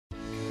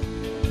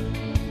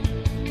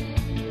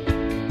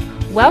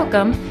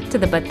Welcome to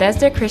the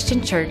Bethesda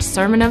Christian Church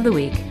Sermon of the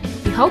Week.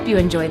 We hope you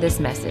enjoy this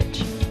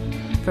message.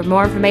 For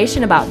more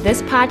information about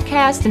this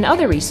podcast and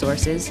other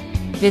resources,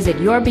 visit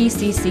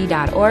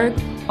yourbcc.org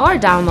or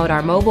download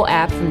our mobile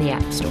app from the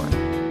App Store.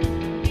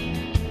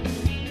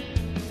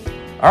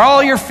 Are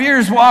all your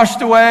fears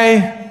washed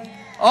away?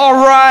 All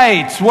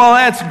right. Well,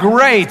 that's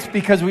great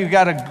because we've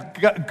got a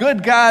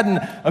good God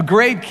and a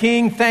great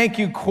King. Thank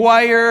you,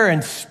 choir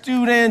and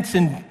students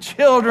and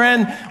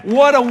children.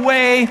 What a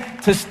way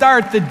to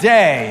start the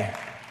day.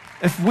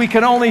 If we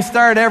could only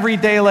start every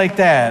day like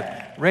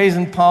that,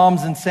 raising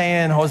palms and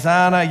saying,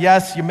 Hosanna.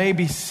 Yes, you may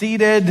be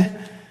seated.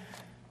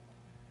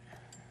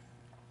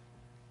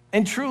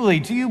 And truly,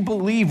 do you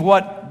believe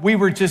what we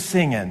were just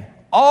singing?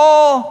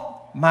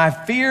 All my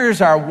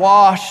fears are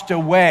washed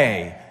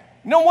away.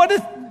 You know, what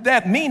does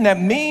that mean? That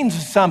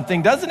means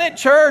something, doesn't it,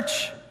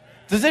 church?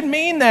 Does it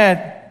mean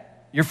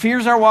that your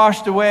fears are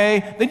washed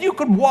away? That you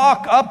could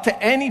walk up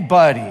to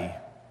anybody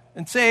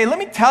and say, let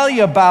me tell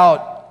you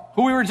about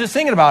who we were just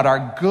singing about,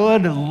 our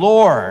good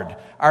Lord,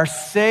 our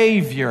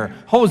Savior.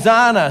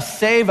 Hosanna,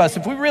 save us.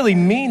 If we really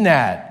mean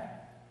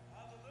that,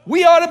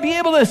 we ought to be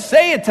able to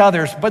say it to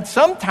others. But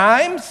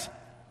sometimes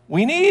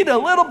we need a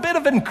little bit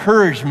of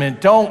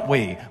encouragement, don't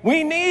we?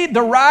 We need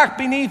the rock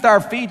beneath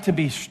our feet to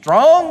be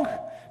strong.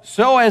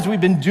 So as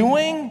we've been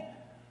doing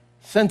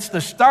since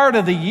the start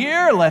of the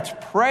year, let's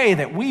pray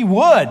that we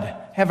would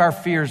have our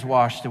fears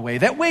washed away,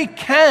 that we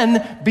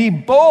can be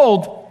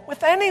bold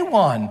with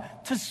anyone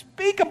to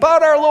speak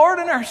about our Lord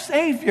and our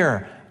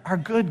Savior, our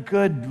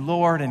good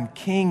Lord and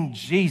King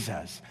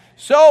Jesus.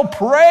 So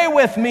pray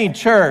with me,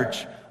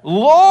 church.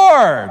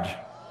 Lord,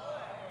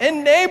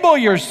 enable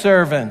your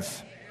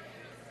servants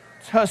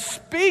to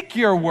speak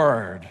your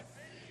word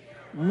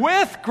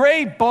with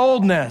great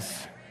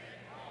boldness.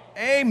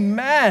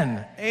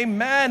 Amen.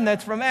 Amen.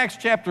 That's from Acts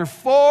chapter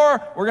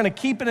 4. We're going to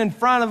keep it in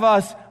front of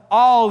us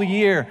all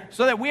year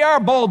so that we are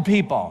bold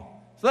people,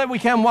 so that we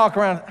can walk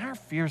around. Our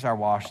fears are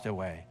washed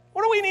away.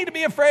 What do we need to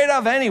be afraid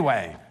of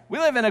anyway? We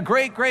live in a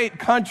great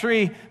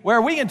country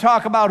where we can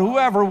talk about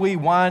whoever we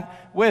want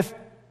with,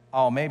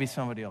 maybe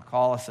somebody will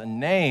call us a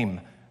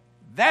name.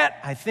 That,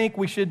 I think,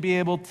 we should be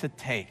able to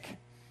take.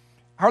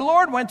 Our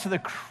Lord went to the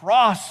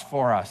cross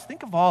for us.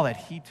 Think of all that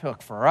he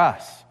took for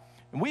us.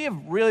 And we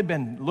have really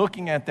been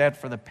looking at that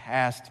for the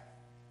past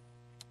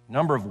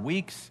number of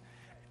weeks.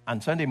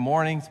 On Sunday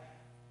mornings,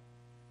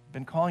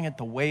 been calling it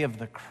the way of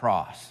the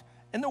cross.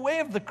 And the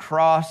way of the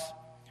cross,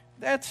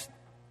 that's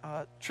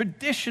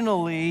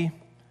traditionally,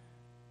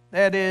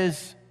 that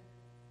is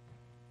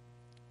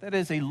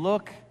a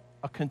look,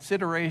 a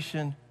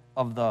consideration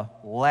of the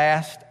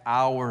last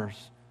hours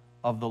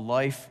of the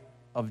life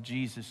of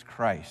Jesus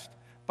Christ.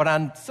 But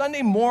on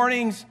Sunday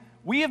mornings,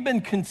 we have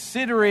been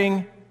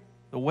considering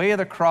the way of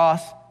the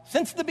cross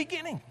since the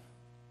beginning.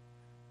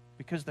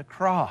 Because the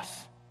cross,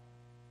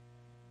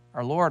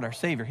 our Lord, our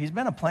Savior, he's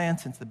been a plan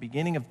since the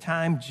beginning of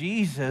time.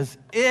 Jesus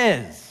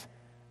is,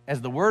 as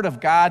the Word of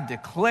God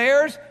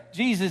declares,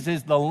 Jesus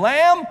is the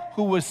Lamb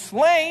who was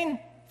slain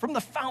from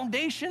the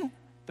foundation,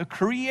 the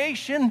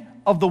creation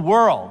of the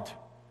world.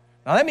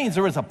 Now that means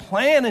there was a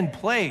plan in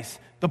place,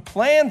 the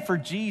plan for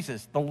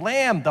Jesus, the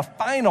Lamb, the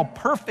final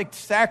perfect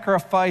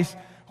sacrifice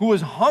who was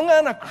hung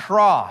on a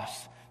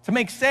cross to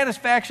make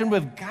satisfaction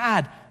with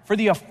God for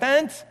the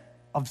offense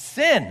of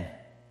sin.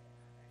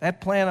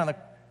 That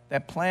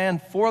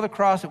plan for the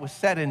cross, it was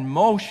set in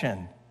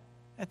motion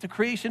at the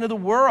creation of the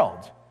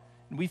world.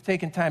 And we've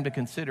taken time to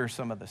consider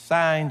some of the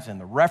signs and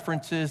the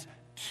references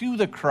to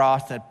the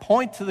cross that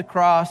point to the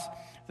cross,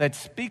 that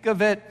speak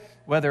of it,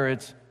 whether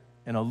it's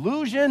an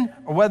allusion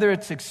or whether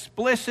it's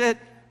explicit.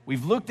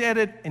 We've looked at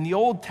it in the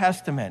Old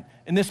Testament.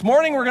 And this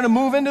morning we're going to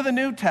move into the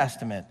New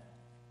Testament.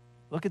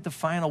 Look at the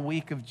final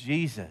week of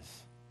Jesus.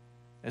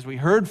 As we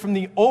heard from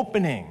the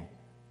opening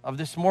of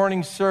this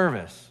morning's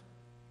service,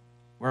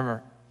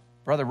 where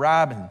Brother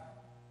Robin,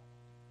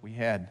 we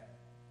had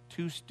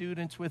 2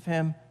 students with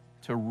him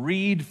to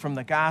read from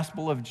the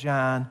Gospel of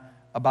John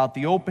about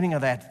the opening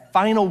of that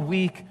final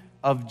week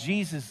of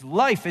Jesus'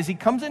 life as he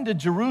comes into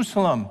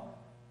Jerusalem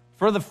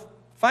for the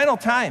final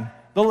time,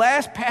 the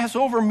last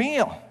Passover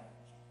meal.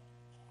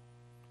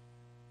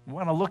 We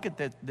want to look at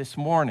that this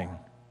morning.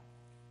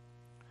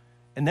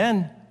 And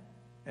then,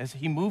 as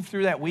he moved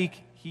through that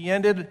week, he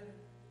ended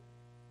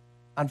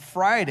on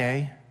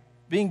Friday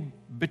being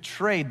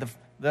betrayed,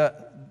 the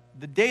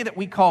day that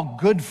we call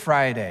Good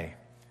Friday.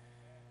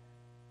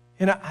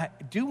 And I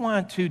do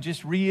want to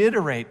just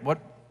reiterate what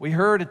we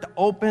heard at the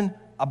open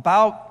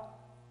about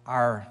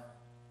our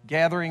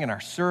gathering and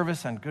our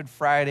service on Good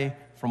Friday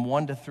from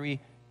 1 to 3.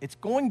 It's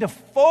going to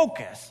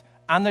focus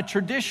on the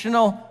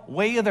traditional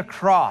way of the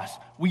cross.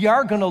 We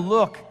are going to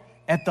look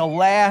at the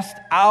last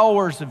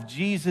hours of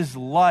Jesus'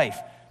 life.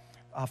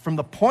 From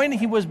the point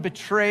he was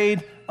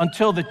betrayed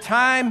until the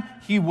time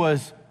he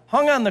was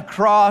hung on the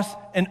cross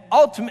and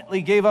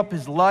ultimately gave up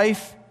his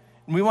life.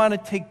 And we want to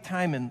take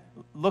time and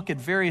look at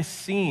various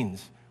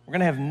scenes. We're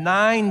going to have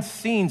 9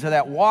 scenes of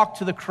that walk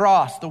to the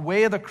cross, the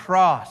way of the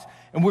cross.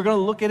 And we're going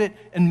to look at it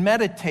and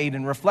meditate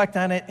and reflect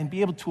on it and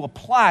be able to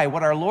apply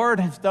what our Lord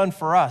has done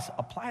for us,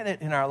 apply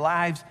that in our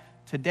lives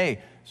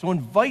today. So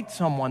invite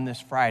someone this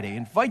Friday.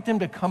 Invite them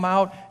to come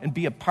out and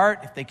be a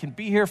part. If they can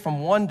be here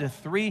from 1 to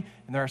 3,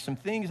 and there are some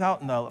things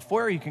out in the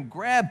foyer, you can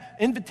grab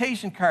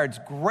invitation cards,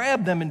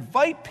 grab them,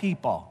 invite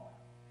people.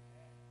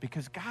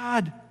 Because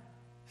God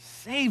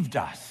saved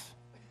us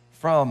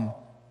from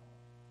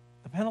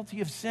the penalty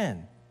of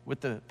sin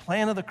with the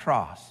plan of the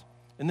cross.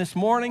 And this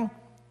morning,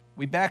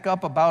 we back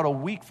up about a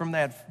week from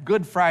that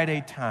Good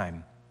Friday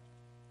time.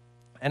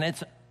 And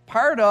it's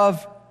part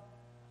of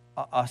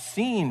a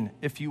scene,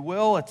 if you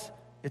will.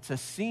 It's a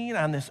scene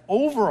on this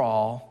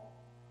overall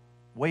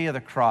way of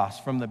the cross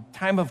from the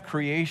time of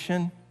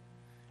creation.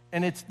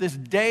 And it's this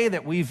day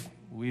that we've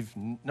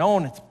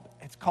known.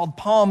 It's called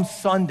Palm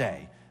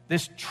Sunday,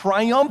 this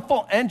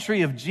triumphal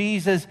entry of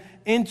Jesus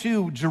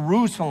into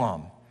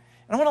Jerusalem.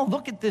 And I want to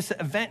look at this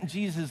event in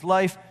Jesus'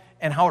 life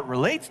and how it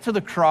relates to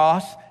the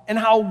cross and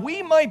how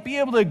we might be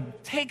able to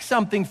take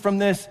something from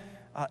this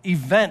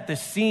event,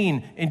 this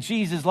scene in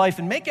Jesus' life,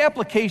 and make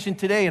application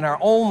today in our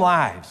own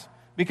lives,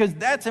 because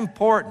that's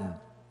important.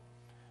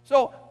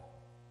 So,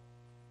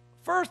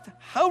 first,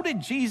 how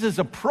did Jesus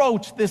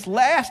approach this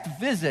last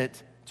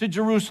visit to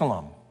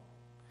Jerusalem?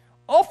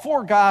 All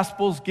 4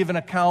 Gospels give an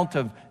account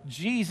of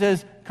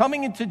Jesus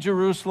coming into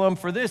Jerusalem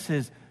for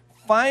his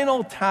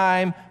final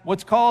time,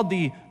 what's called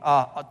the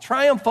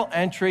triumphal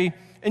entry.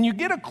 And you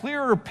get a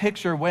clearer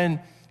picture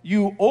when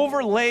you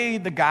overlay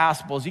the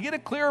Gospels. You get a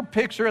clearer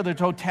picture of the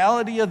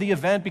totality of the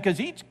event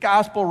because each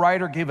Gospel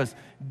writer gave us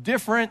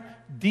different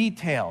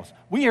details.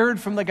 We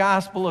heard from the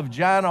Gospel of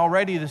John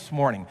already this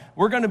morning.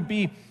 We're going to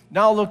be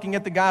now looking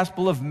at the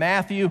Gospel of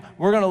Matthew.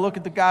 We're going to look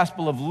at the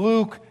Gospel of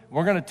Luke.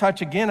 We're going to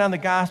touch again on the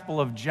Gospel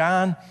of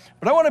John.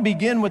 But I want to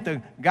begin with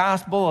the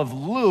Gospel of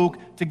Luke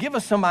to give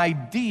us some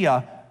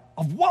idea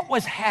of what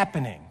was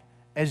happening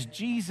as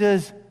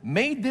Jesus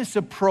made this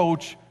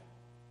approach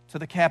to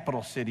the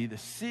capital city, the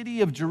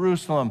city of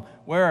Jerusalem,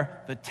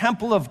 where the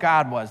temple of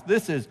God was.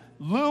 This is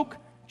Luke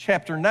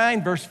chapter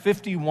 9, verse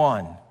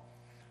 51.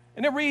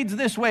 And it reads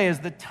this way: as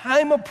the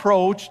time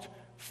approached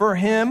for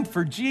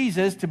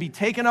Jesus, to be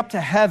taken up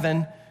to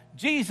heaven,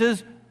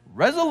 Jesus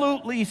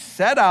resolutely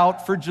set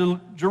out for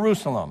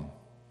Jerusalem.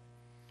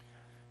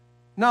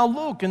 Now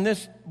Luke, in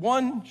this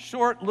one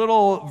short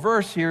little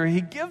verse here,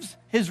 he gives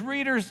his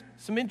readers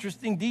some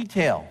interesting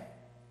detail.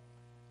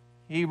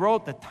 He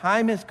wrote, the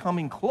time is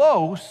coming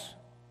close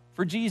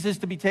for Jesus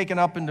to be taken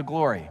up into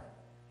glory.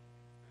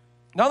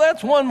 Now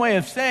that's one way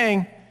of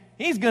saying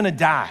he's going to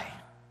die.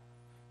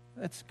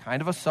 That's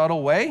kind of a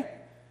subtle way.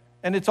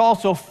 And it's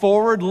also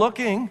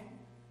forward-looking.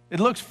 It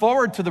looks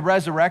forward to the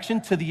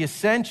resurrection, to the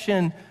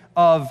ascension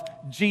of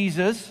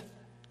Jesus.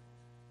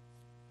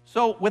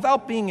 So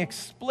without being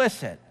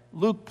explicit,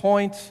 Luke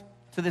points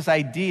to this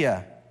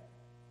idea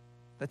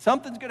that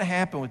something's going to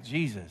happen with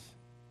Jesus.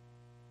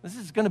 This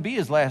is going to be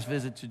his last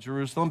visit to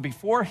Jerusalem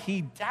before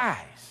he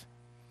dies.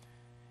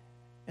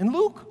 And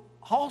Luke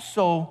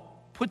also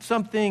put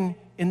something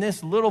in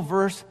this little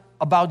verse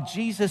about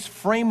Jesus'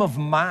 frame of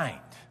mind.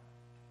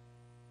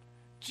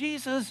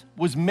 Jesus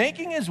was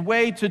making his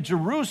way to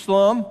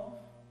Jerusalem,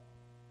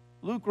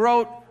 Luke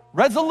wrote,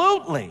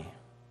 resolutely.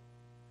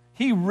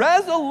 He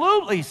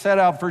resolutely set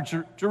out for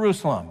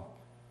Jerusalem.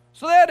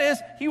 So that is,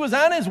 he was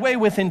on his way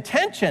with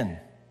intention,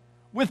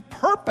 with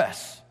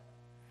purpose.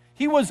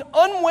 He was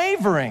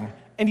unwavering,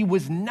 and he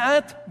was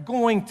not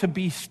going to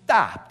be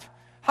stopped.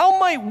 How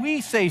might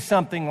we say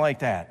something like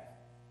that?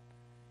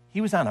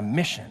 He was on a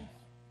mission.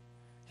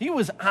 He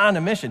was on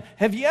a mission.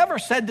 Have you ever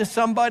said to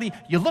somebody,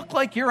 you look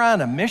like you're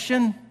on a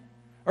mission?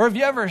 Or have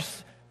you ever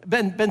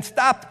been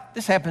stopped?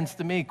 This happens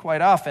to me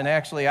quite often,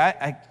 actually.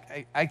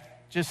 I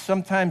just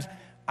sometimes,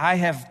 I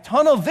have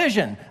tunnel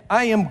vision.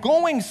 I am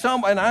going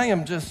somewhere, and I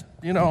am just,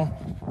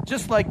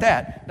 just like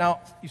that.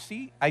 Now, you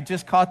see, I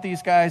just caught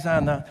these guys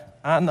on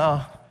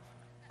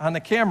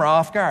the camera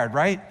off guard,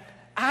 right?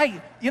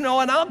 And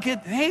I'll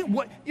get, hey,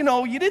 what,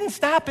 you didn't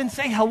stop and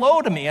say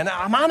hello to me, and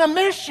I'm on a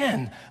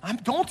mission.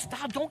 Don't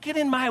stop, don't get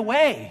in my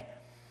way.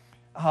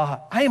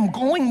 I am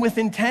going with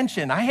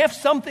intention. I have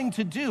something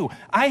to do.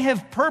 I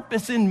have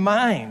purpose in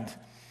mind.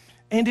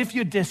 And if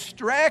you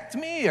distract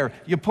me or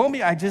you pull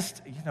me, I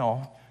just,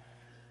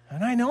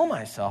 and I know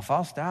myself,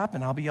 I'll stop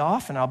and I'll be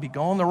off and I'll be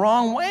going the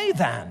wrong way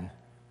then.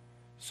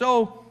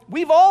 So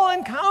we've all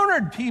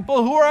encountered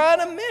people who are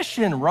on a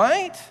mission,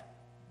 right?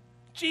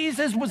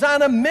 Jesus was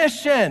on a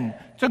mission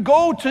to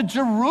go to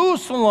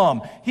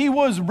Jerusalem. He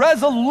was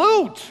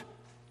resolute.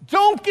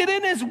 Don't get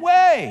in his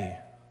way.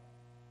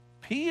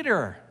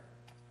 Peter,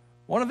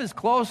 one of his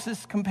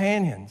closest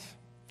companions,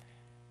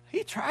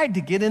 he tried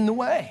to get in the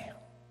way.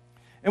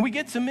 And we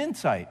get some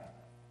insight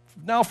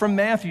now from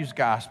Matthew's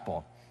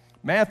gospel.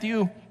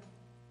 Matthew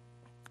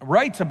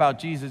writes about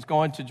Jesus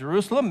going to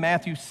Jerusalem,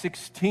 Matthew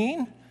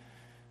 16.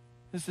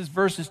 This is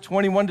verses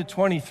 21 to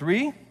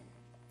 23.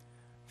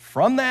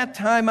 From that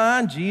time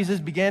on, Jesus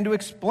began to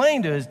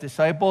explain to his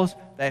disciples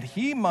that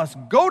he must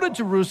go to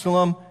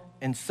Jerusalem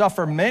and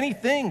suffer many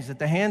things at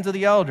the hands of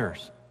the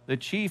elders, the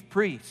chief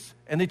priests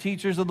and the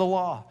teachers of the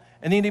law,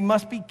 and that he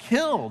must be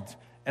killed,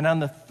 and on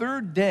the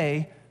third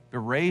day be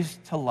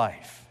raised to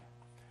life.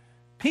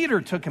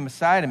 Peter took him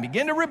aside and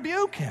began to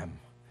rebuke him.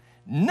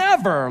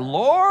 "Never,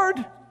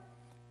 Lord,"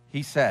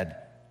 he said,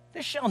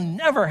 "this shall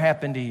never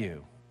happen to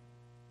you."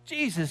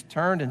 Jesus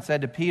turned and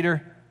said to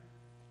Peter,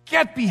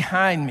 "Get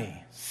behind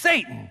me,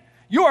 Satan.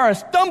 You are a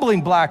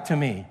stumbling block to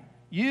me.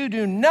 You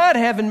do not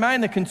have in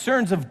mind the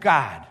concerns of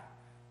God,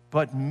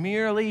 but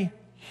merely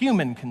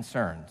human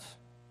concerns."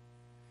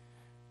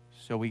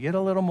 So we get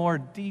a little more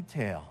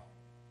detail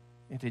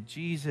into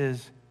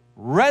Jesus'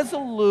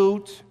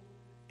 resolute,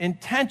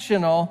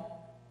 intentional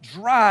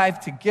drive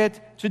to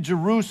get to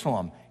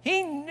Jerusalem.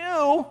 He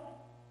knew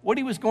what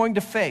he was going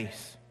to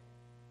face.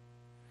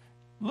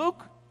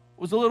 Luke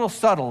was a little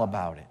subtle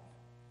about it.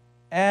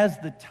 As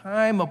the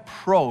time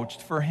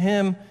approached for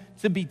him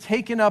to be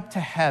taken up to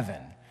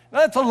heaven. Now,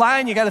 that's a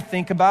line you got to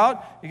think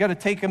about. You got to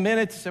take a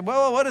minute to say,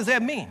 well, what does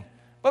that mean?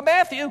 But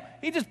Matthew,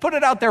 he just put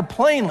it out there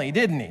plainly,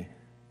 didn't he?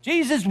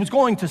 Jesus was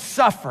going to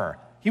suffer.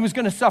 He was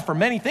going to suffer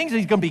many things, and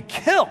he's going to be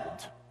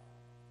killed.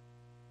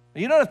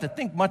 You don't have to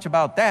think much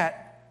about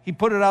that. He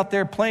put it out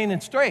there plain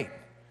and straight.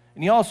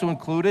 And he also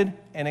included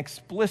an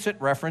explicit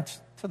reference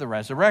to the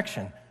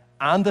resurrection.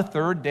 On the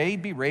third day,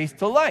 he'd be raised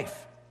to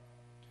life.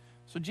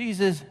 So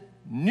Jesus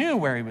knew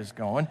where he was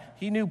going.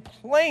 He knew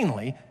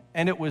plainly,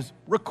 and it was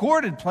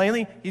recorded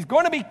plainly, he's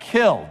going to be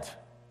killed.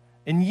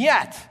 And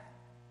yet,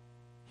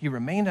 he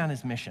remained on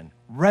his mission,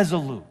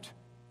 resolute,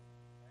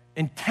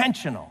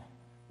 intentional.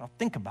 Now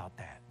think about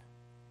that.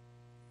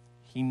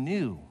 He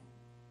knew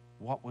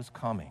what was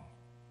coming.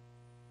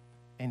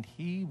 And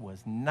he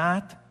was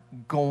not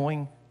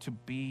going to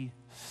be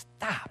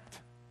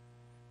stopped.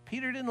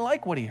 Peter didn't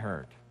like what he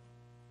heard.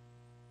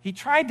 He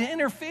tried to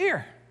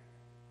interfere.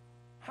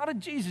 How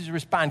did Jesus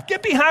respond?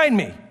 "Get behind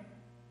me.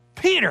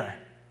 Peter,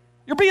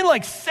 you're being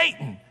like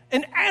Satan,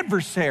 an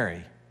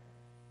adversary.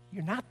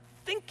 You're not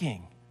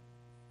thinking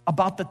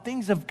about the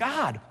things of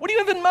God. What do you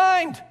have in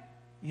mind?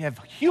 You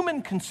have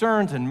human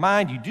concerns in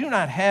mind. You do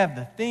not have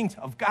the things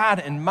of God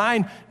in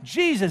mind."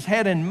 Jesus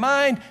had in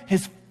mind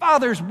his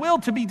Father's will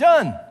to be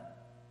done.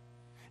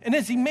 And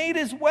as he made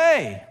his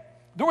way,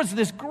 there was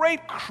this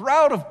great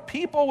crowd of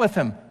people with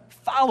him,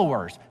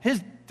 followers,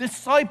 his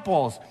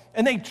disciples,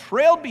 and they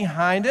trailed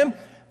behind him.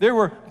 They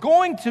were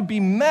going to be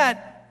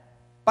met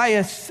by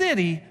a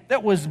city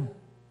that was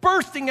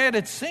bursting at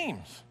its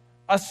seams,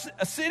 a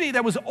city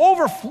that was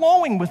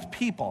overflowing with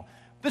people.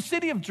 The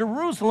city of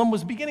Jerusalem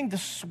was beginning to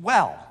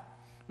swell.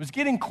 It was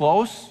getting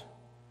close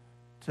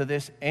to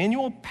this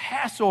annual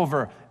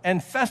Passover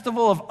and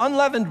festival of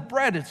unleavened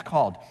bread, it's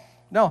called.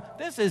 Now,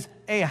 this is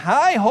a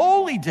high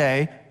holy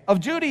day of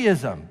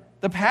Judaism,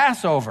 the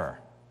Passover.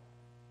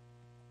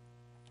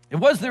 It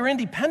was their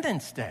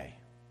Independence Day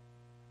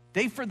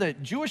for the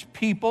Jewish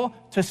people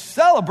to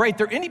celebrate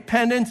their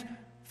independence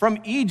from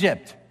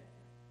Egypt,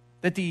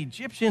 that the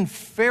Egyptian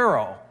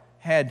Pharaoh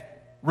had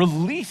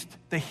released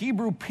the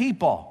Hebrew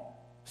people,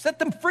 set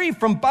them free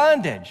from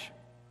bondage.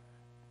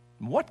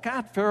 What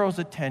got Pharaoh's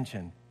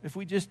attention? If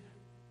we just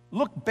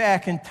look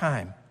back in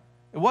time,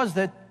 it was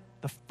that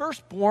the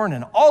firstborn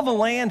in all the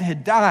land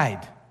had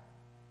died,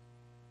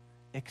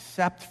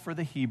 except for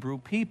the Hebrew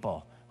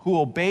people who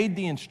obeyed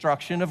the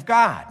instruction of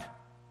God.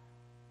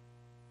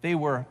 They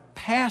were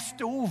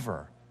passed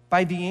over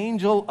by the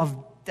angel of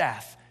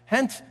death.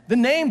 Hence the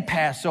name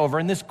Passover.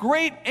 And this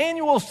great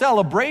annual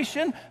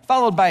celebration,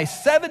 followed by a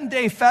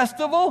 7-day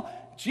festival,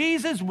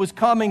 Jesus was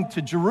coming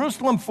to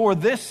Jerusalem for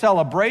this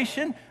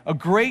celebration. A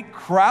great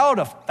crowd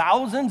of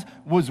thousands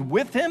was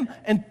with him,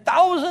 and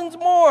thousands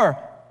more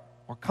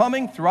were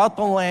coming throughout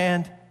the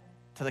land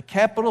to the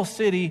capital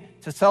city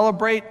to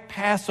celebrate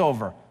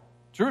Passover.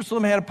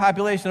 Jerusalem had a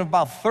population of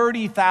about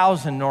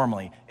 30,000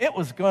 normally. It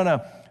was going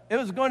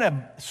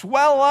to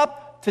swell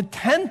up to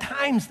 10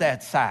 times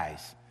that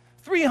size.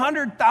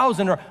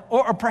 300,000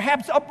 or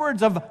perhaps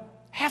upwards of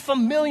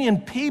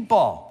 500,000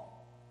 people.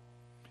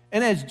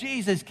 And as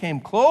Jesus came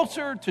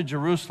closer to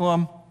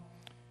Jerusalem,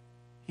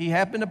 he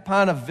happened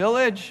upon a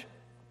village,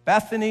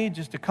 Bethany,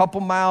 just a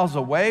couple miles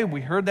away.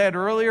 We heard that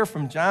earlier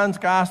from John's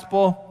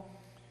gospel.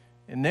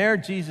 And there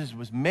Jesus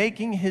was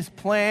making his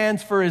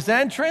plans for his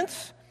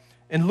entrance.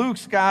 And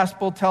Luke's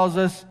gospel tells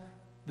us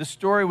the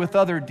story with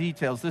other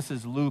details. This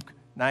is Luke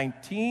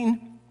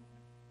 19,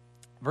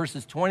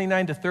 verses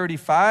 29 to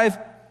 35.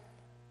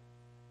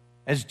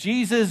 As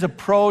Jesus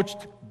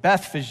approached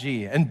Bethphage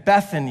and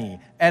Bethany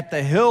at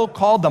the hill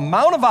called the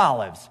Mount of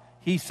Olives,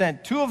 he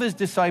sent 2 of his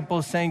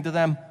disciples, saying to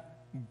them,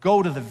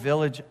 "Go to the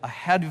village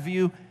ahead of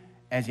you.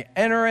 As you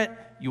enter it,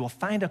 you will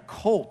find a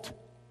colt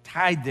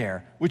tied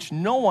there, which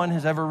no one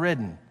has ever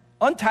ridden.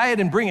 Untie it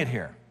and bring it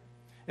here.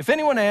 If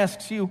anyone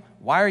asks you,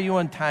 'Why are you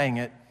untying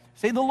it?'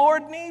 say, 'The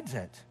Lord needs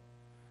it.'"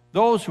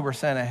 Those who were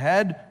sent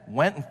ahead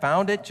went and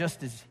found it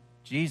just as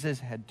Jesus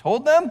had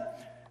told them,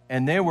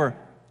 and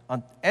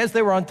as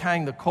they were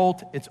untying the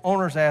colt, its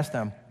owners asked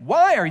them,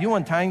 "Why are you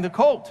untying the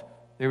colt?"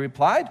 They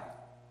replied,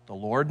 "The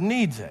Lord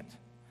needs it."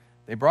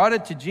 They brought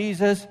it to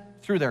Jesus,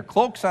 threw their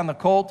cloaks on the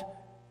colt,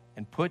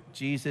 and put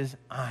Jesus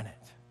on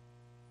it.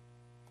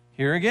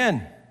 Here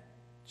again,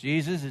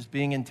 Jesus is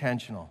being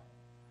intentional.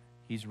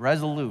 He's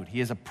resolute. He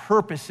has a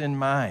purpose in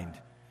mind.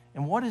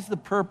 And what is the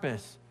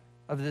purpose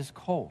of this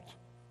colt?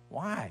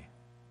 Why?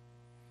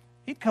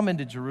 He'd come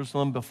into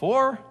Jerusalem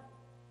before.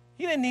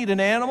 He didn't need an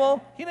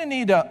animal. He didn't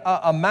need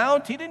a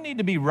mount. He didn't need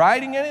to be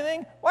riding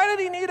anything. Why did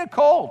he need a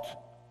colt?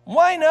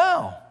 Why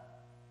now?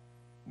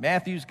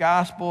 Matthew's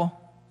gospel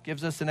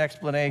gives us an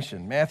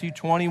explanation. Matthew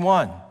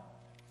 21.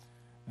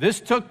 This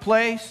took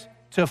place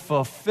to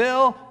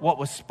fulfill what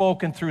was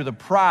spoken through the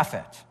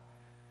prophet.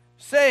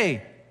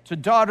 Say to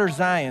daughter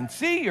Zion,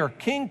 see, your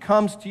king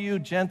comes to you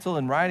gentle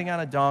and riding on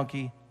a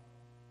donkey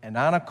and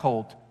on a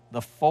colt,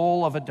 the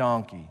foal of a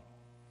donkey.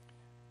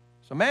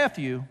 So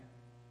Matthew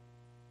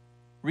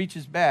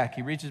reaches back.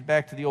 He reaches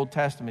back to the Old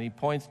Testament. He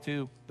points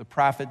to the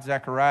prophet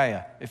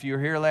Zechariah. If you were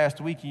here last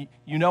week,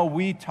 you know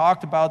we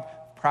talked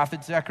about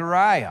prophet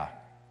Zechariah.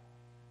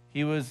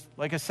 He was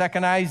like a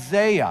second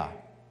Isaiah.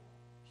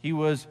 He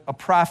was a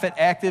prophet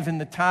active in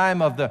the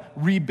time of the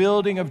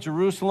rebuilding of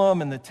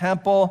Jerusalem and the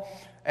temple.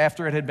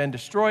 After it had been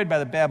destroyed by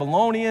the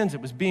Babylonians,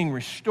 it was being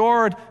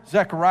restored.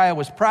 Zechariah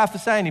was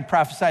prophesying. He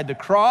prophesied the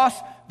cross,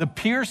 the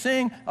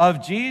piercing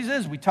of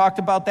Jesus. We talked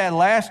about that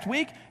last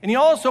week. And he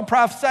also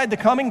prophesied the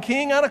coming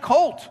king on a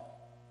colt.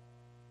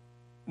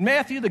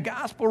 Matthew, the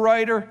gospel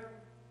writer,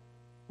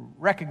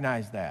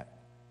 recognized that.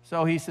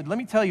 So he said, let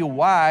me tell you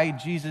why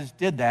Jesus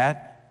did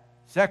that.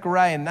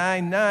 Zechariah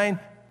 9:9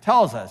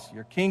 tells us,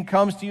 your king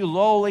comes to you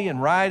lowly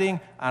and riding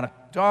on a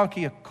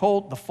donkey, a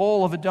colt, the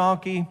foal of a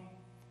donkey.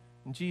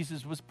 And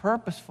Jesus was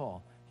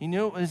purposeful. He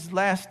knew it was his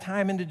last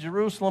time into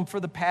Jerusalem for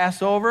the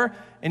Passover,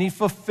 and he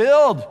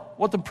fulfilled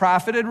what the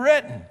prophet had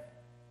written.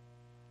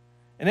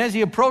 And as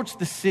he approached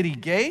the city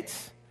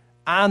gates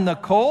on the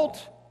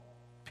colt,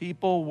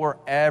 people were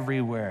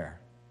everywhere.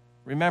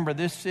 Remember,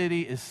 this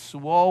city is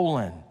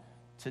swollen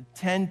to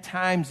 10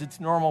 times its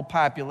normal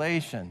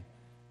population.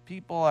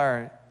 People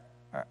are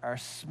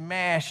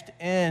smashed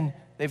in.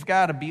 They've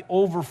got to be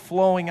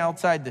overflowing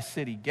outside the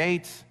city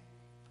gates.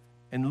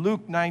 And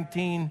Luke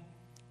 19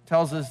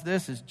 tells us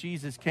this as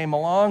Jesus came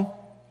along.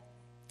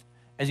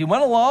 As he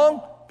went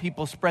along,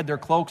 people spread their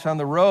cloaks on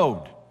the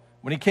road.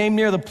 When he came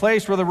near the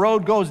place where the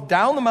road goes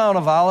down the Mount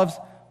of Olives,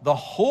 the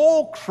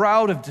whole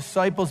crowd of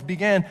disciples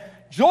began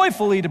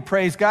joyfully to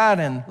praise God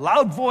in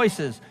loud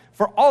voices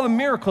for all the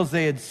miracles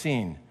they had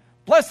seen.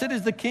 Blessed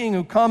is the King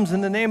who comes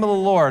in the name of the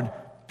Lord.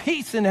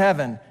 Peace in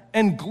heaven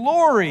and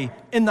glory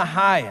in the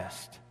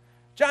highest.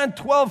 John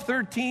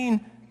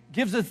 12:13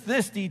 gives us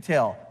this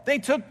detail. They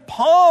took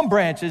palm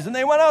branches and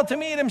they went out to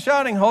meet him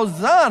shouting,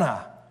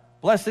 Hosanna!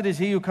 Blessed is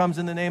he who comes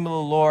in the name of the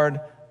Lord.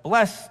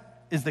 Blessed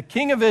is the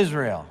King of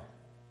Israel.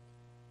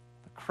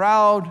 The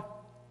crowd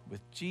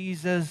with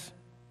Jesus,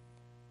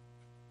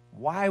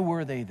 why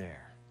were they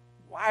there?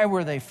 Why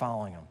were they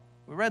following him?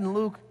 We read in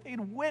Luke, they'd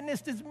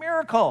witnessed his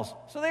miracles.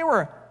 So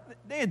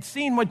they had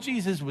seen what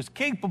Jesus was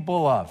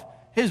capable of.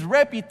 His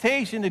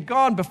reputation had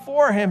gone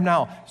before him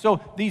now. So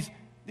these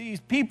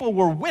people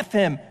were with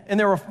him, and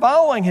they were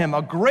following him,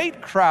 a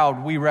great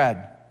crowd, we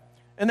read.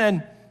 And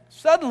then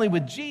suddenly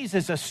with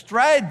Jesus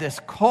astride this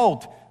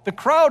colt, the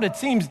crowd, it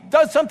seems,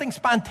 does something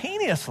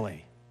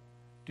spontaneously.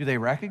 Do they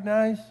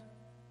recognize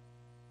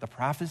the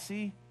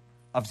prophecy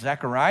of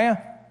Zechariah?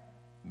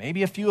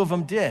 Maybe a few of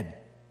them did.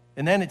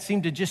 And then it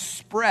seemed to just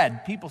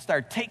spread. People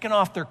start taking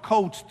off their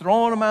coats,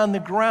 throwing them on the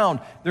ground.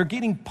 They're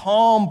getting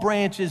palm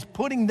branches,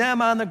 putting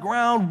them on the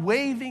ground,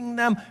 waving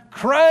them,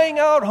 crying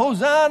out,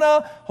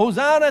 Hosanna,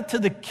 Hosanna to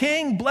the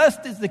King.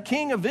 Blessed is the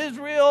King of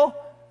Israel.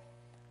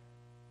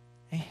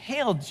 They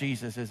hailed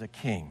Jesus as a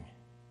king.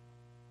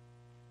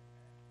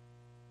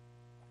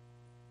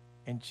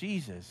 And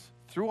Jesus,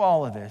 through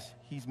all of this,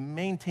 he's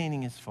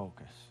maintaining his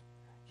focus.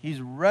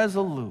 He's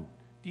resolute.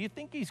 Do you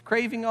think he's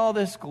craving all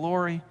this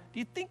glory? Do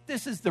you think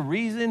this is the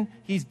reason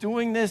he's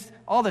doing this,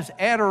 all this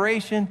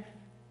adoration?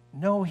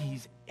 No,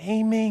 he's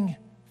aiming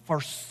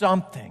for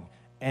something,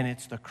 and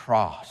it's the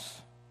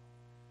cross.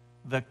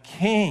 The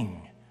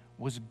king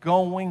was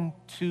going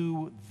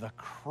to the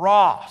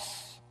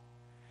cross.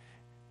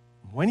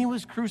 When he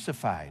was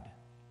crucified,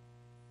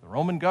 the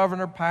Roman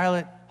governor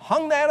Pilate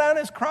hung that on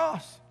his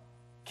cross.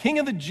 King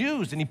of the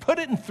Jews, and he put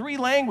it in 3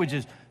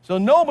 languages so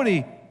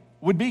nobody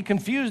would be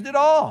confused at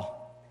all.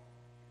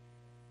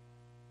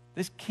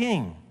 This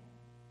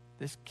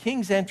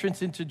king's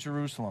entrance into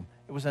Jerusalem,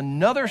 it was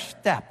another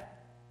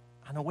step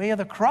on the way of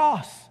the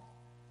cross.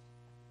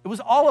 It was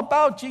all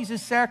about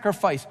Jesus'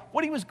 sacrifice,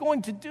 what he was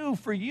going to do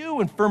for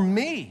you and for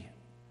me.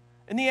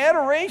 And the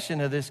adoration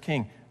of this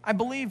king, I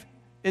believe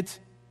it's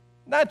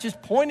not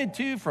just pointed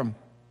to from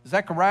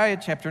Zechariah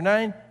chapter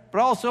 9, but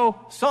also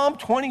Psalm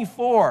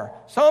 24.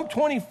 Psalm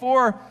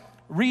 24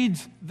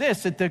 reads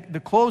this at the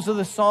close of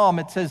the psalm.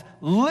 It says,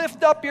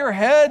 lift up your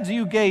heads,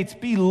 you gates,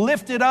 be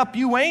lifted up,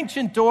 you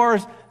ancient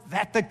doors,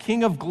 that the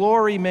King of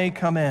glory may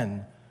come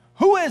in.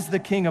 Who is the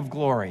King of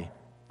glory?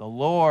 The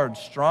Lord,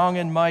 strong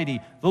and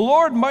mighty, the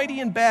Lord mighty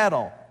in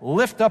battle.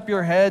 Lift up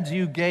your heads,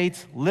 you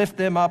gates, lift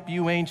them up,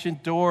 you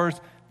ancient doors,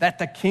 that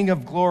the King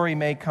of glory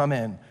may come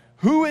in.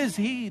 Who is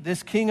he,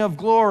 this King of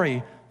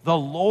glory? The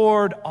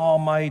Lord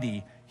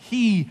Almighty.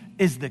 He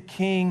is the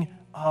King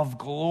of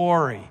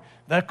glory.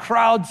 The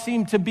crowd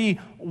seemed to be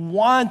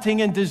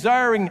wanting and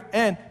desiring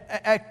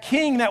a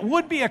king that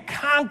would be a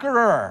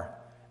conqueror.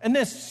 And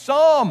this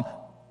Psalm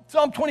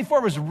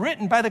 24 was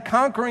written by the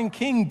conquering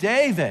King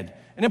David.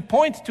 And it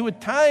points to a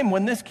time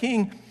when this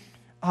king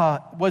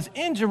was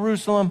in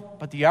Jerusalem,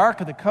 but the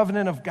Ark of the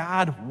Covenant of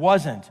God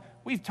wasn't.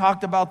 We've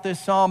talked about this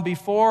psalm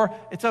before.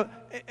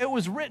 It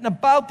was written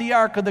about the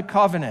Ark of the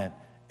Covenant.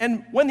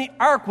 And when the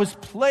Ark was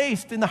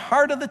placed in the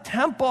heart of the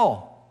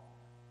temple,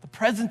 the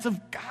presence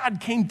of God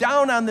came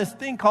down on this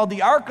thing called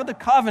the Ark of the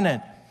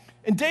Covenant.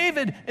 And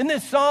David, in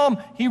this psalm,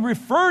 he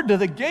referred to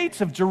the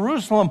gates of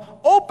Jerusalem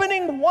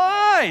opening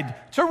wide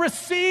to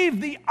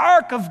receive the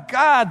Ark of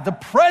God, the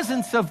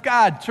presence of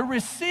God, to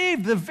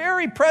receive the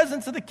very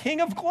presence of the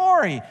King of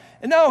glory.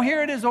 And now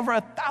here it is over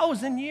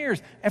 1,000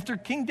 years after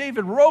King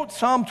David wrote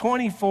Psalm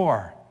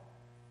 24.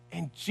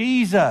 And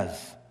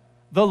Jesus,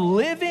 the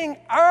living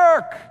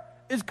Ark,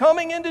 is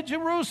coming into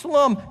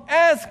Jerusalem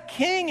as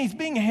king. He's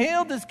being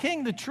hailed as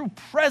king, the true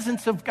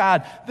presence of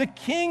God, the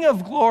King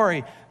of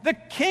glory, the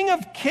King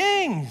of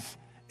kings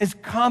is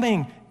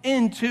coming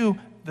into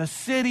the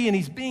city, and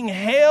he's being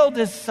hailed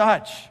as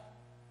such.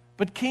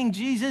 But King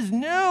Jesus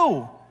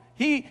knew,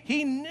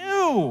 he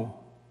knew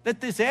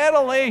that this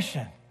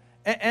adulation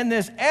and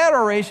this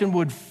adoration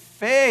would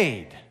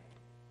fade.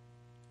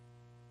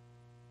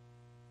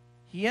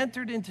 He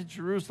entered into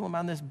Jerusalem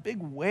on this big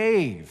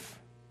wave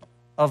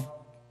of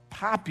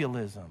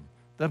populism.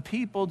 The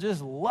people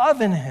just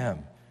loving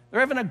him.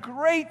 They're having a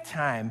great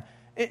time.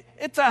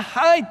 It's a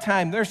high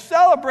time. They're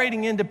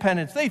celebrating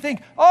independence. They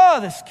think,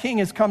 oh, this king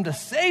has come to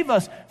save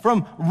us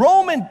from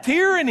Roman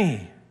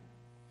tyranny.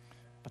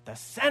 But the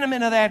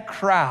sentiment of that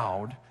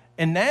crowd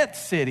in that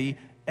city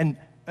and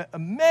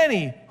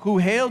many who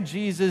hailed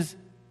Jesus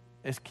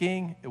as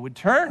king, it would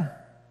turn.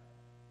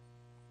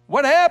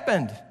 What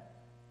happened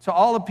to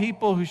all the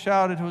people who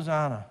shouted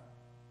Hosanna?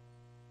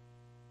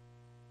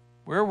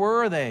 Where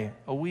were they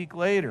a week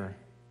later?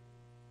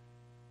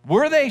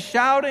 Were they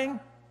shouting,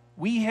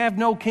 "We have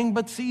no king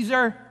but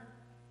Caesar"?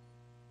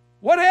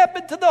 What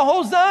happened to the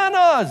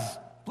hosannas?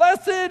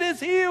 Blessed is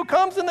he who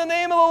comes in the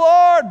name of the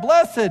Lord.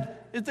 Blessed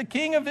is the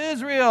King of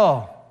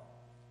Israel.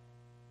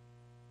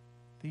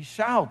 These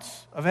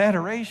shouts of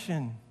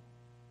adoration,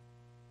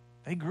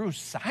 they grew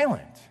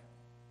silent.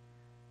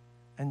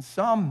 And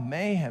some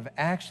may have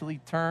actually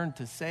turned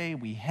to say,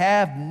 "We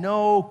have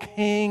no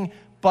king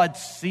but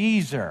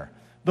Caesar."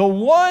 The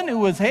one who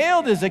was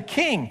hailed as a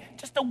king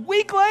just a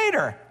week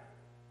later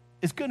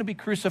is going to be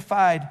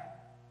crucified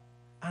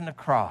on the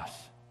cross.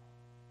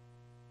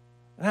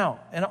 Now,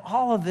 in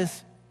all of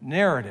this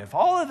narrative,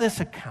 all of this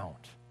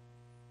account,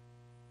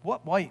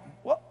 what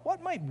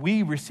might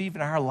we receive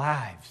in our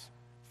lives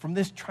from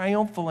this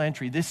triumphal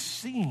entry, this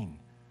scene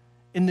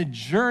in the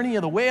journey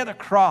of the way of the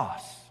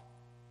cross?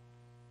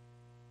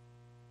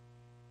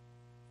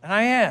 And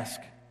I ask,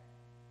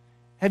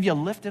 have you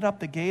lifted up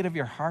the gate of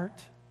your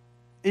heart?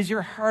 Is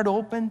your heart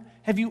open?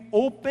 Have you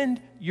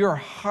opened your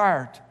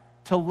heart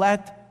to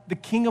let the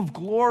King of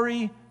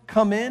glory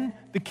come in?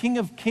 The King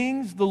of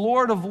kings, the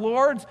Lord of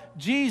lords.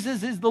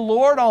 Jesus is the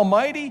Lord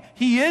Almighty.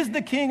 He is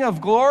the King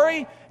of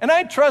glory. And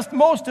I trust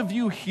most of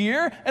you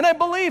here, and I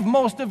believe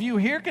most of you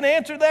here can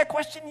answer that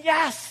question,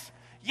 yes.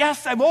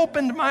 Yes, I've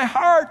opened my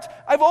heart.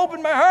 I've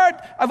opened my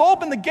heart. I've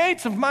opened the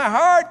gates of my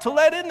heart to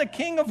let in the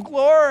King of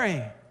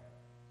glory.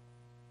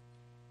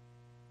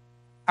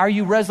 Are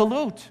you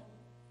resolute?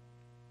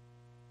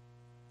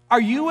 Are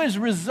you as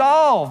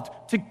resolved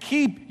to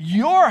keep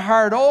your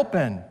heart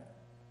open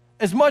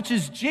as much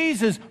as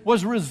Jesus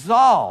was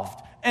resolved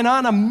and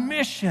on a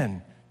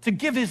mission to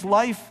give his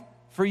life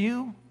for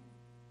you?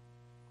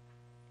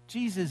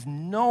 Jesus,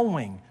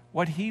 knowing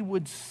what he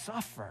would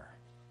suffer.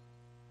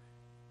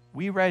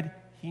 We read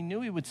he knew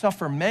he would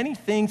suffer many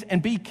things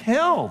and be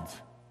killed.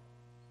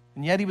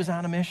 And yet he was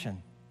on a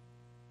mission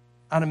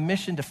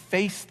to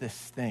face this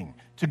thing,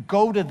 to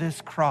go to this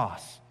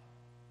cross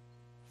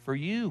for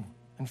you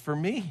and for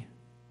me.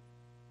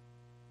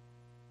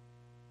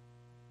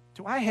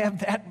 Do I have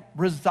that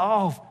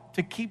resolve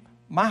to keep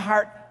my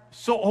heart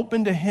so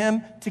open to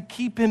him, to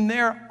keep him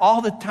there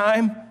all the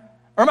time?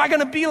 Or am I going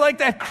to be like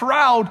that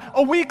crowd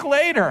a week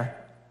later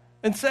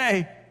and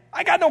say,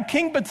 I got no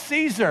king but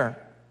Caesar?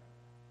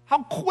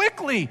 How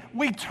quickly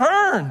we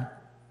turn.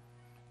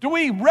 Do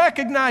we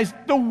recognize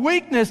the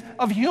weakness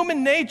of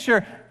human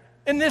nature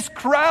in this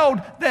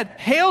crowd that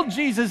hailed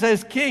Jesus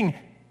as king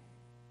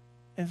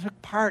and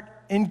took part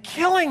in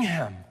killing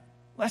him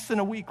less than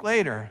a week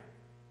later?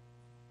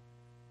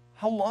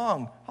 How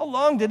long? How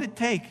long did it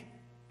take?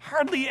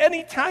 Hardly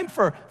any time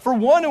for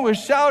one who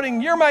was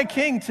shouting, "You're my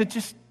king," to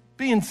just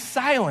being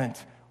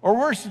silent, or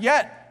worse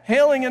yet,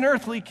 hailing an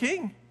earthly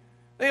king.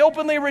 They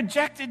openly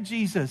rejected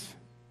Jesus.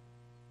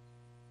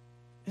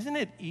 Isn't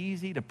it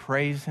easy to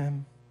praise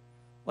him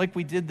like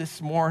we did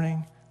this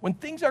morning? When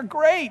things are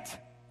great,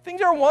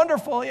 things are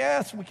wonderful,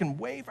 yes, we can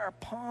wave our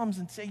palms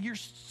and say, "You're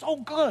so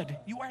good.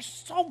 You are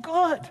so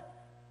good."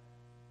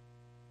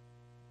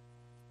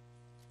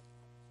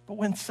 But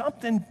when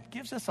something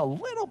gives us a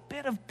little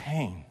bit of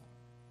pain,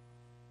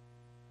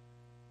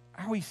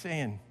 are we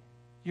saying,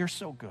 you're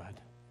so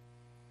good?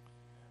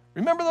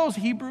 Remember those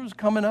Hebrews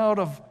coming out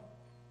of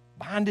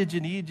bondage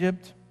in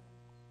Egypt?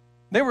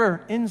 They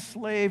were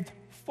enslaved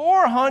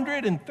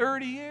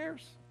 430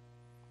 years.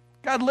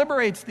 God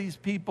liberates these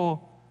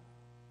people.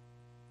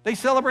 They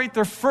celebrate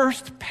their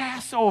first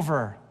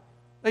Passover.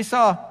 They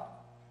saw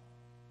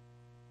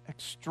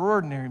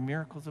extraordinary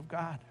miracles of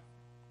God.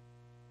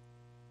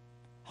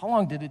 How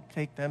long did it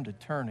take them to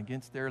turn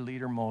against their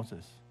leader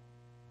Moses?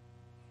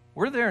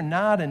 Were there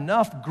not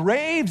enough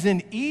graves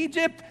in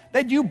Egypt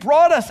that you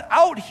brought us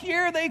out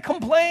here, they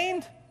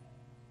complained?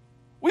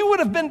 We would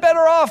have been better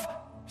off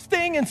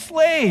staying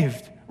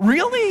enslaved.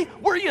 Really?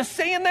 Were you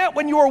saying that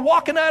when you were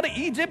walking out of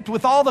Egypt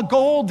with all the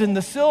gold and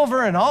the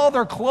silver and all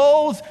their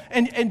clothes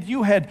and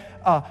you had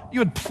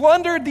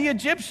plundered the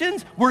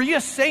Egyptians? Were you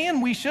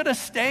saying we should have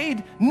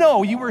stayed?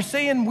 No, you were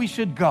saying we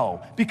should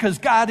go because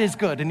God is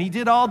good and he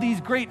did all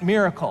these great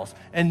miracles.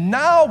 And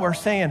now we're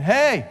saying,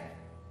 hey,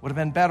 would have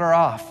been better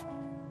off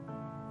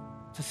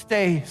to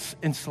stay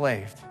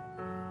enslaved.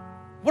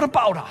 What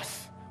about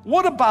us?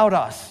 What about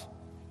us?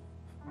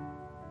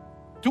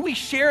 Do we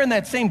share in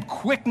that same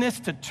quickness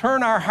to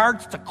turn our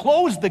hearts, to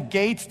close the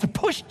gates, to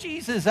push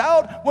Jesus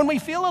out when we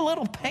feel a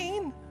little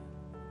pain?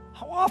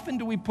 How often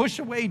do we push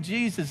away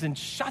Jesus and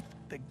shut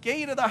the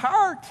gate of the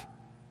heart?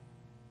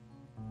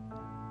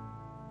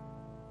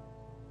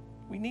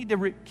 We need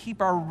to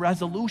keep our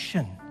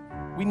resolution.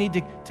 We need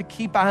to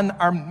keep on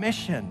our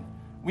mission.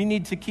 We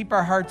need to keep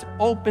our hearts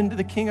open to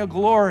the King of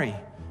Glory.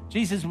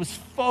 Jesus was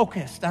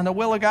focused on the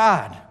will of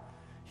God.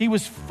 He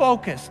was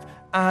focused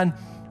on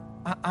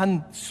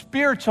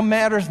spiritual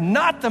matters,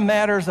 not the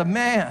matters of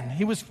man.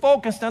 He was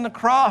focused on the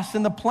cross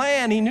and the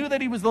plan. He knew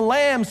that he was the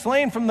Lamb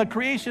slain from the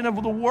creation of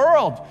the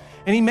world,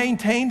 and he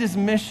maintained his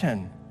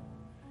mission.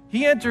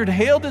 He entered,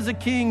 hailed as a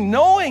king,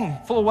 knowing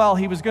full well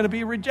he was going to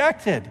be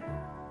rejected.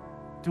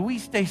 Do we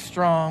stay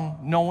strong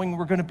knowing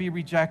we're going to be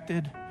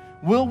rejected?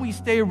 Will we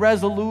stay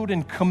resolute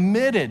and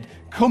committed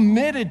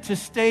to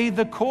stay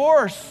the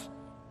course,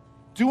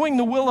 doing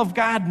the will of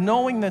God,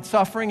 knowing that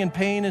suffering and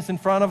pain is in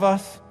front of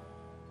us?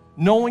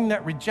 Knowing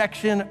that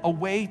rejection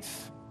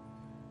awaits.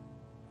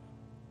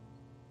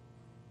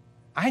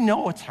 I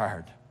know it's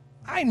hard.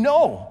 I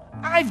know.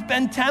 I've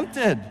been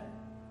tempted.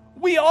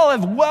 We all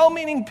have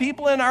well-meaning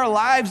people in our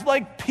lives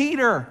like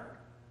Peter,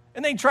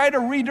 and they try to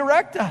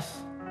redirect us.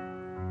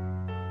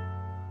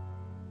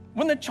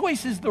 When the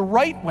choice is the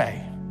right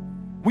way,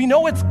 we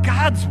know it's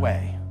God's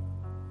way,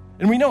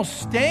 and we know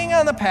staying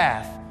on the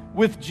path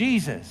with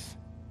Jesus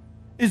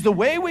is the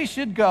way we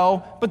should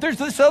go, but there's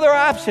this other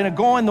option of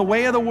going the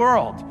way of the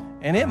world.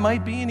 And it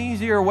might be an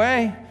easier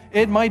way.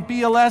 It might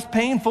be a less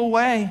painful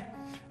way.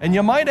 And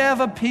you might have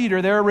a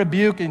Peter there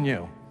rebuking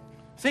you,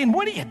 saying,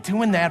 what are you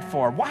doing that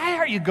for? Why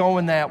are you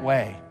going that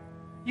way?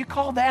 You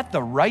call that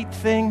the right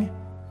thing?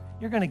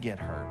 You're going to get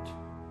hurt.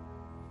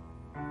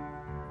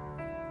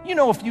 You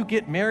know, if you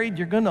get married,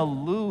 you're going to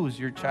lose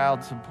your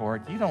child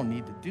support. You don't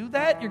need to do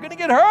that. You're going to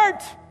get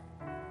hurt.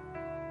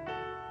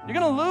 You're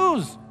going to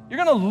lose.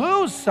 You're going to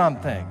lose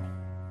something.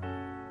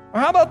 Or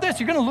how about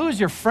this? You're going to lose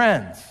your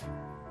friends.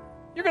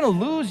 You're going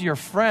to lose your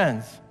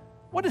friends.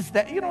 What is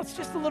that? You know, it's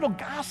just a little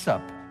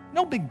gossip.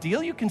 No big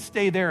deal. You can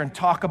stay there and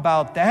talk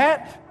about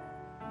that.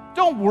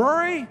 Don't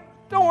worry.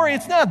 Don't worry.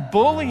 It's not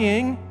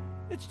bullying.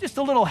 It's just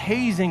a little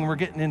hazing we're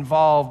getting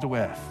involved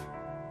with.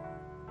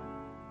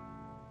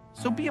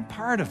 So be a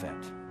part of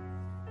it.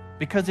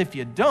 Because if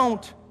you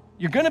don't,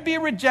 you're going to be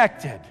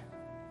rejected.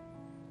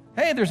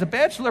 Hey, there's a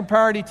bachelor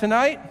party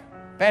tonight.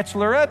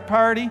 Bachelorette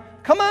party.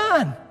 Come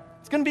on.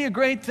 It's going to be a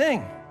great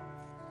thing.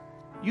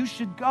 You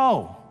should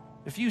go.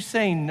 If you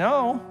say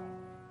no,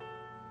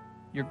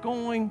 you're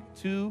going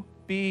to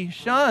be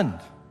shunned.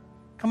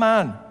 Come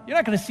on. You're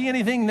not going to see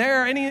anything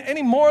there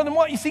any more than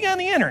what you see on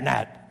the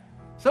internet.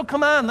 So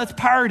come on, let's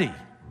party.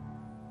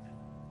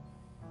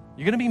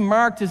 You're going to be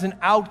marked as an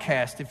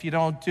outcast if you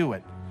don't do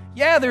it.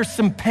 Yeah, there's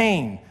some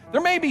pain.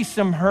 There may be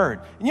some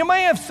hurt. And you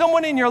may have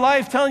someone in your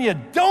life telling you,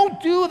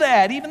 don't do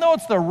that, even though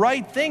it's the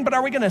right thing. But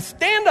are we going to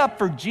stand up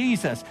for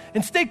Jesus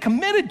and stay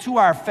committed to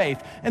our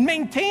faith and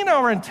maintain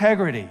our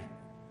integrity?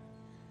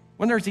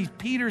 When there's these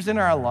Peters in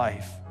our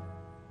life,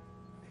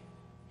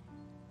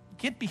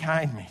 get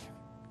behind me.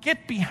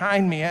 Get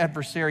behind me,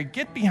 adversary.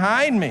 Get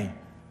behind me.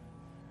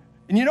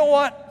 And you know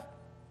what?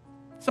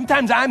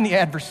 Sometimes I'm the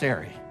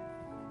adversary.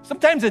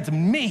 Sometimes it's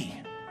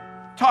me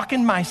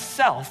talking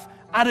myself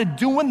out of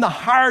doing the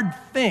hard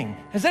thing.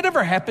 Has that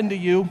ever happened to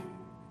you?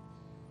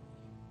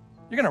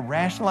 You're going to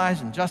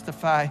rationalize and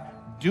justify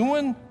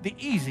doing the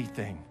easy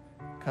thing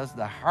because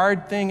the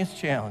hard thing is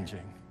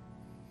challenging.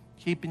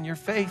 Keeping your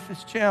faith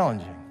is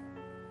challenging.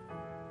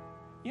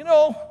 You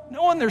know,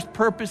 knowing there's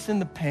purpose in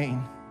the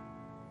pain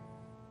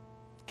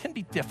can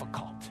be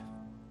difficult.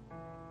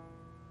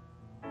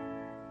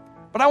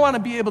 But I want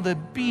to be able to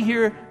be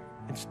here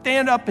and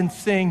stand up and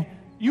sing,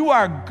 you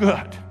are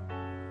good.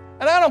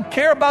 And I don't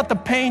care about the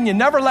pain. You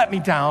never let me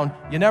down.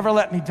 You never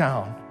let me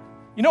down.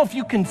 You know, if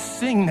you can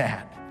sing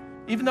that,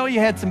 even though you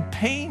had some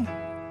pain,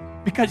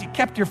 because you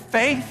kept your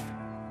faith,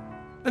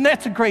 then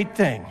that's a great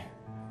thing.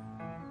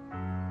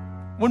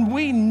 When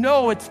we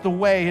know it's the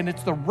way and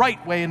it's the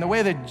right way and the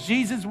way that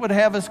Jesus would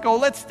have us go,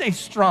 let's stay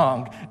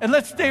strong and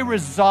let's stay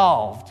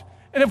resolved.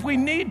 And if we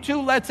need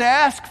to, let's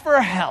ask for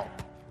help.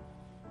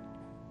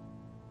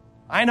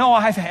 I know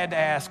I've had to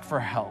ask for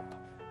help.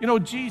 You know,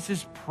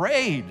 Jesus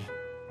prayed,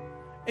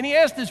 and he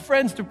asked his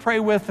friends to pray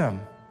with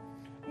him.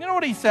 You know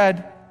what he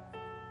said?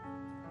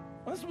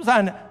 Well, this was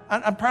on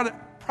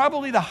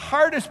probably the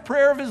hardest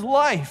prayer of his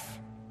life.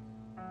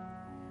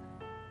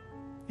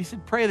 He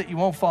said, pray that you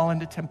won't fall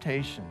into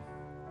temptation.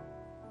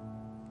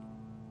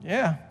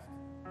 Yeah,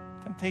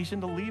 temptation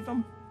to leave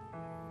him,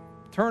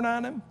 turn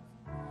on him.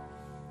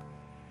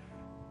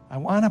 I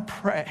want to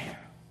pray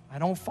I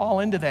don't fall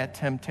into that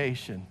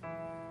temptation.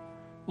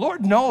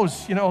 Lord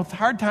knows, you know,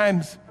 hard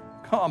times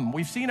come.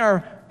 We've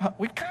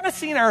kind of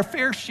seen our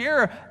fair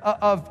share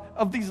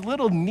of these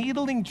little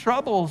needling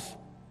troubles,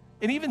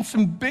 and even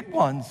some big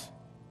ones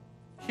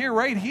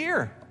right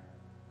here.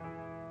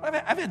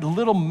 I've had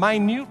little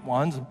minute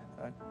ones.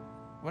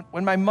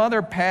 When my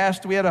mother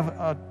passed, we had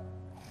a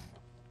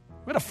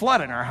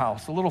flood in our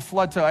house, a little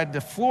flood. So I had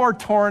the floor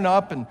torn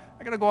up, and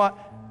I got to go out.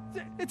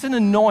 It's an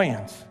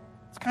annoyance.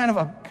 It's kind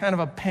of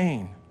a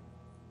pain.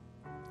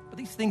 But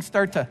these things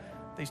start to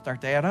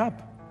add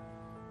up.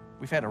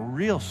 We've had a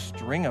real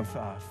string of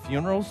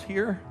funerals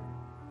here.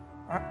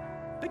 A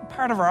big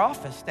part of our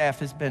office staff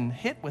has been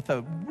hit with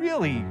a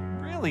really,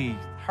 really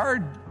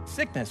hard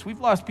sickness. We've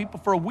lost people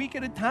for a week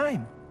at a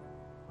time.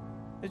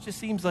 It just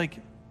seems like,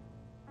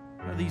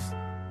 you know,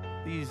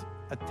 these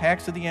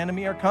attacks of the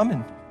enemy are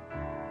coming.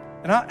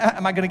 And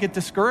am I going to get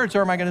discouraged,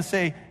 or am I going to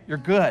say, you're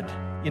good,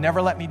 you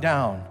never let me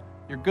down.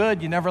 You're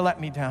good, you never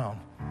let me down.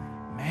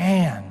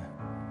 Man,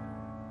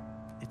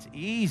 it's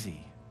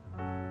easy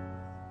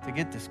to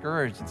get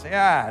discouraged and say,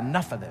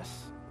 enough of this.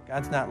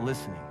 God's not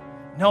listening.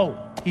 No,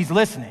 he's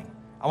listening.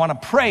 I want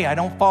to pray I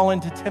don't fall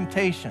into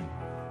temptation.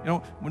 You know,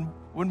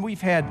 when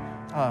we've had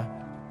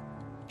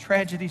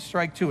tragedy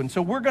strike too. And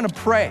so we're going to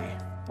pray.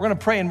 We're going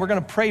to pray, and we're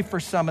going to pray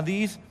for some of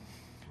these.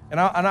 And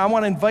I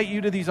want to invite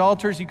you to these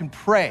altars. You can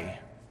pray.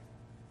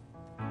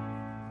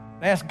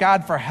 And ask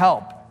God for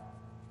help.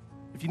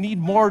 If you need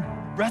more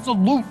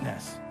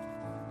resoluteness,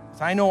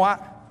 because I know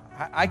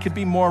I could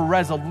be more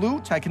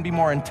resolute, I can be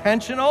more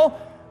intentional.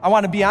 I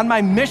want to be on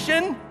my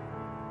mission,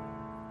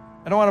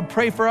 and I want to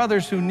pray for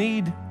others who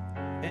need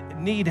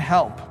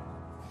help.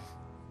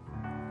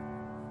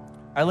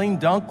 Eileen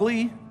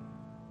Dunkley,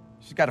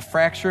 she's got a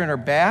fracture in her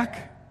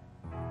back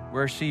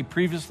where she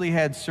previously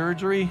had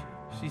surgery.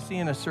 She's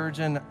seeing a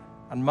surgeon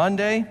on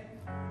Monday.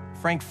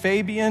 Frank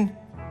Fabian,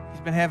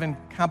 he's been having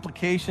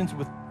complications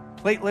with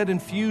platelet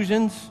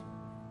infusions,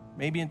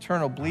 maybe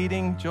internal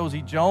bleeding.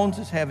 Josie Jones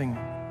is having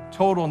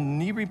total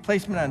knee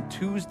replacement on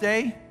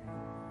Tuesday.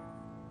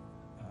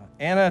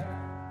 Anna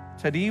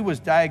Tadee was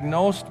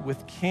diagnosed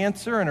with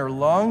cancer in her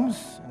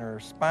lungs, in her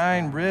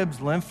spine,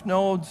 ribs, lymph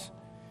nodes.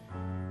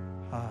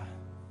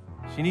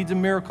 She needs a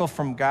miracle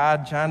from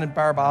God. John and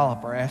Barb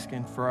Olive are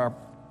asking for our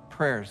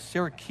prayers.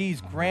 Sarah Key's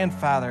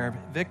grandfather,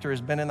 Victor,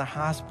 has been in the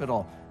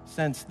hospital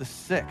since the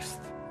 6th.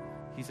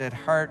 He's had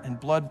heart and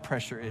blood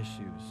pressure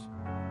issues.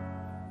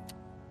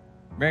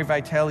 Mary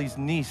Vitale's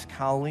niece,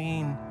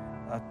 Colleen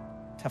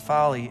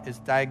Tafali, is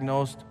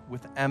diagnosed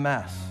with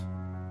MS.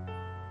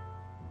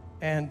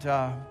 And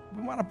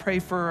we want to pray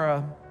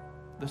for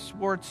the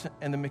Swartz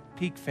and the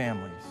McPeak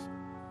families.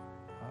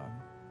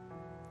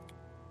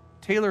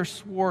 Taylor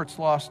Swartz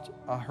lost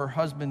her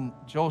husband,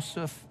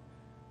 Joseph,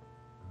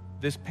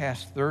 this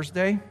past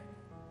Thursday.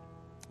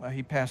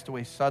 He passed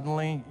away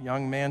suddenly,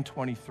 young man,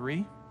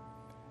 23.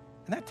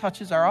 And that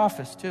touches our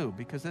office, too,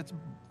 because it's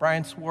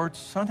Brian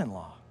Swartz's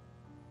son-in-law.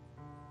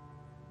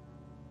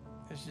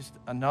 It's just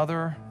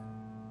another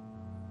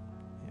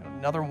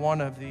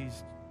one of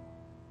these,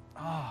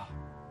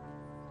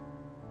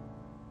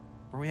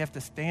 where we have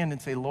to stand and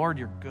say, Lord,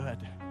 you're good.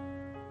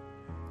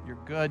 You're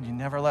good. You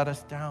never let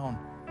us down.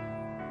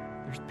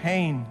 There's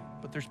pain,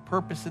 but there's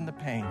purpose in the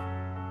pain.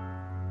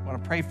 I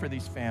want to pray for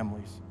these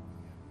families.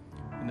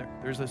 And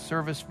there's a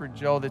service for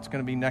Joe that's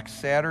going to be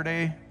next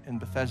Saturday in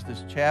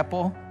Bethesda's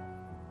chapel.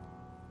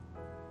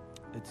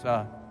 It's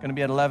going to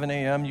be at 11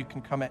 a.m. You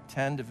can come at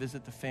 10 to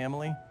visit the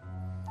family.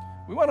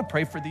 We want to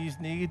pray for these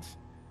needs.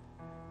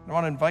 I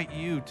want to invite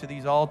you to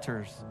these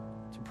altars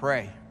to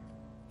pray.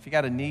 If you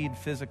got a need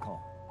physical,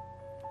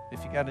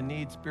 if you got a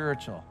need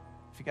spiritual,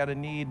 if you got a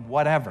need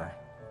whatever,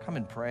 come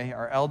and pray.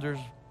 Our elders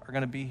are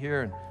going to be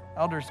here, and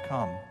elders,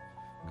 come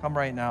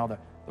right now.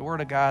 The Word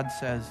of God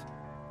says,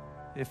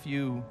 if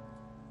you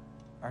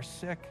are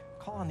sick,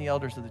 call on the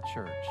elders of the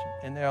church,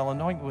 and they'll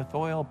anoint you with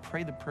oil,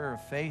 pray the prayer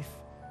of faith.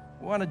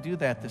 We want to do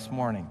that this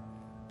morning.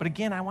 But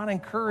again, I want to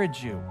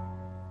encourage you.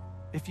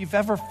 If you've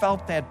ever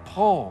felt that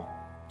pull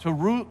to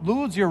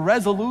lose your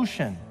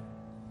resolution,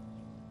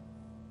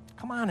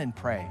 come on and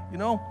pray. You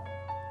know,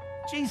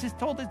 Jesus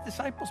told his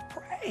disciples,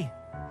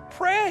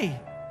 pray.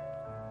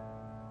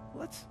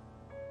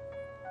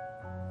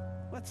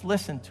 Let's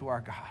listen to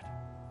our God.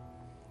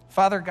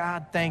 Father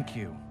God, thank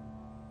you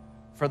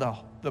for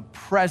the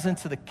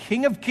presence of the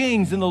King of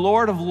Kings and the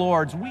Lord of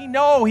Lords. We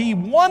know he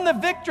won the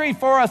victory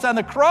for us on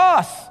the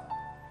cross,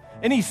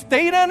 and he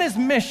stayed on his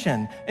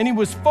mission, and he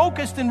was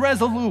focused and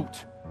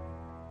resolute.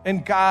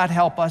 And God,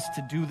 help us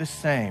to do the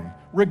same,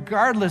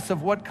 regardless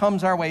of what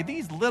comes our way.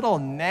 These little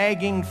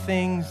nagging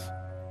things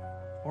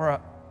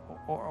or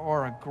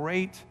a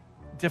great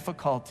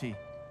difficulty.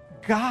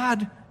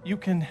 God, you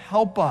can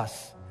help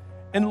us.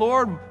 And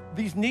Lord,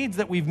 these needs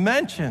that we've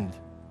mentioned,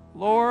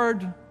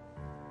 Lord,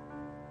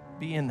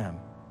 be in them.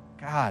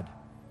 God,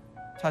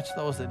 touch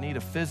those that need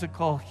a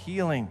physical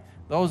healing,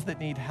 those that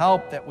need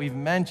help that we've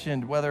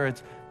mentioned, whether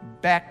it's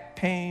back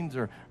pains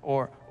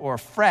or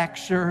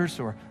fractures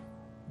or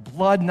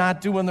blood not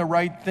doing the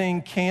right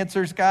thing,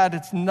 cancers. God,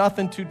 it's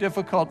nothing too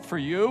difficult for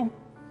you.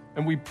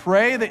 And we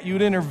pray that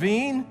you'd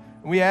intervene.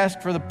 We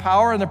ask for the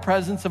power and the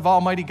presence of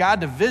Almighty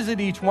God to visit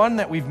each one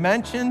that we've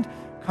mentioned.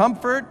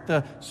 Comfort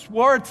the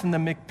Swartz and the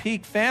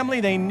McPeak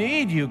family. They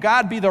need you.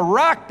 God, be the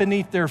rock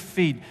beneath their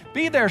feet.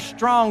 Be their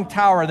strong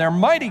tower, their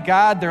mighty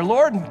God, their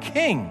Lord and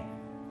King.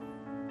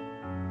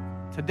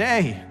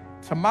 Today,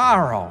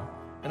 tomorrow,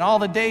 and all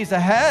the days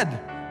ahead,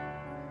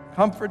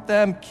 comfort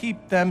them,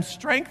 keep them,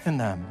 strengthen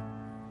them,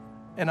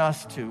 and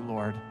us too,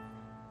 Lord.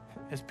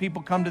 As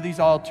people come to these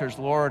altars,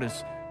 Lord,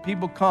 as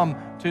people come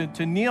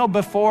to kneel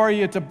before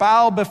you, to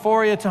bow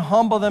before you, to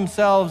humble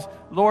themselves,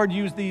 Lord,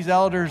 use these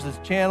elders as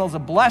channels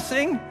of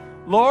blessing.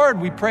 Lord,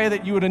 we pray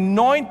that you would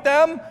anoint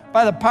them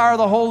by the power of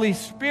the Holy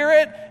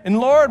Spirit. And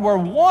Lord, where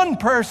one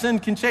person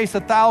can chase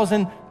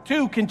 1,000,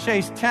 two can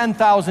chase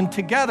 10,000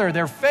 together,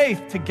 their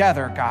faith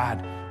together,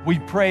 God, we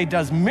pray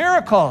does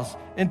miracles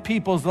in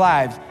people's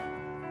lives.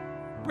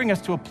 Bring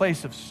us to a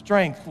place of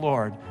strength,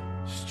 Lord,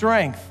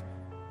 strength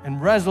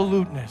and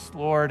resoluteness,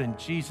 Lord, in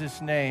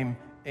Jesus' name,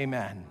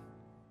 amen.